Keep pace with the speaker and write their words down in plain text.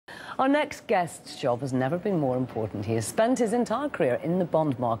Our next guest's job has never been more important. He has spent his entire career in the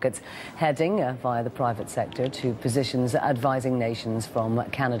bond markets, heading via the private sector to positions advising nations from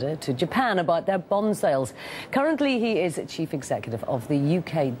Canada to Japan about their bond sales. Currently, he is Chief Executive of the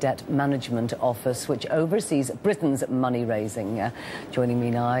UK Debt Management Office, which oversees Britain's money raising. Joining me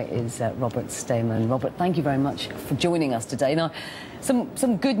now is Robert Stheeman. Robert, thank you very much for joining us today. Now,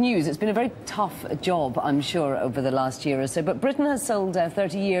 some good news. It's been a very tough job, I'm sure, over the last year or so, but Britain has sold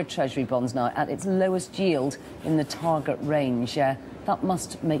 30-year Treasury bonds now at its lowest yield in the target range. That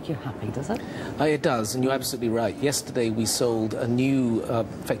must make you happy, does it? It does, and you're absolutely right. Yesterday we sold a new,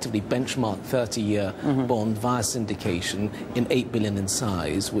 effectively benchmark 30-year bond via syndication in 8 billion in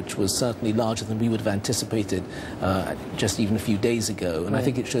size, which was certainly larger than we would have anticipated just even a few days ago. And I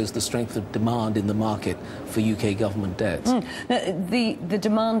think it shows the strength of demand in the market for UK government debt. Now, the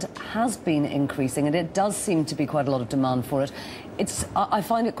demand has been increasing, and it does seem to be quite a lot of demand for it. I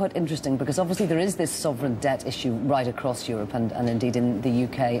find it quite interesting because obviously there is this sovereign debt issue right across Europe and indeed in the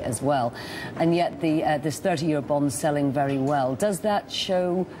UK as well, and yet this 30-year bond selling very well. Does that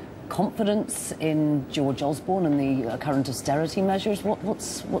show confidence in George Osborne and the current austerity measures?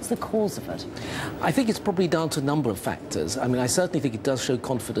 What's the cause of it? I think it's probably down to a number of factors. I mean, I certainly think it does show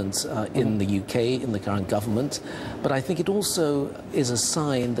confidence in the UK, in the current government, but I think it also is a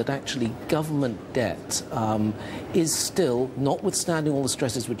sign that actually government debt is still, notwithstanding all the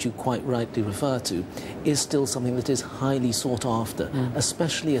stresses which you quite rightly refer to, is still something that is highly sought after,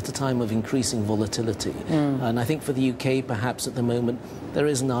 especially at a time of increasing volatility. And I think for the UK, perhaps at the moment, there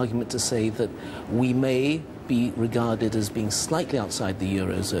is an argument to say that we may be regarded as being slightly outside the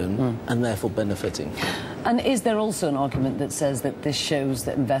Eurozone and therefore benefiting. And is there also an argument that says that this shows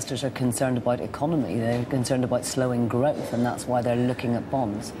that investors are concerned about economy, they're concerned about slowing growth, and that's why they're looking at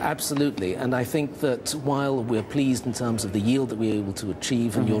bonds? Absolutely, and I think that while we're pleased in terms of the yield that we're able to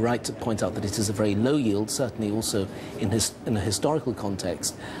achieve, and you're right to point out that it is a very low yield, certainly also in a historical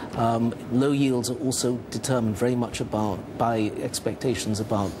context, low yields are also determined very much by expectations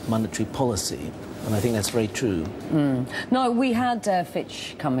about monetary policy. And I think that's very true. Now, we had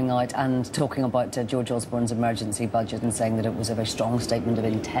Fitch coming out and talking about George Osborne's emergency budget and saying that it was a very strong statement of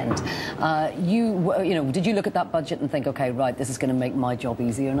intent. Did you look at that budget and think, OK, right, this is going to make my job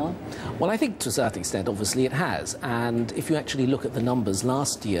easier now? Well, I think to a certain extent, obviously, it has. And if you actually look at the numbers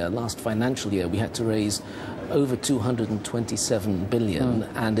last financial year, we had to raise over 227 billion,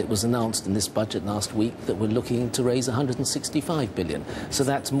 and it was announced in this budget last week that we're looking to raise 165 billion. So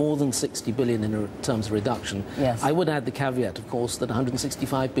that's more than 60 billion in terms of reduction. Yes. I would add the caveat, of course, that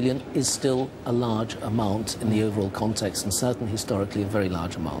 165 billion is still a large amount in the overall context, and certainly historically a very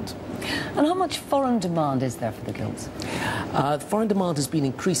large amount. And how much foreign demand is there for the gilts? Foreign demand has been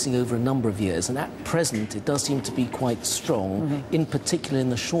increasing over a number of years, and at present it does seem to be quite strong, in particular in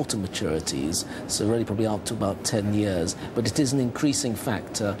the shorter maturities, so really probably out to about 10 years. But it is an increasing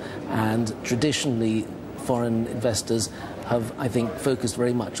factor, and traditionally foreign investors have, I think, focused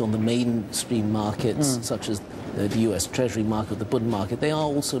very much on the mainstream markets, such as the US Treasury market, the bond market. They are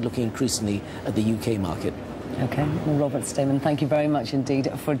also looking increasingly at the UK market. OK. Well, Robert Stheeman, thank you very much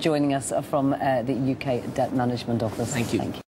indeed for joining us from the UK Debt Management Office. Thank you.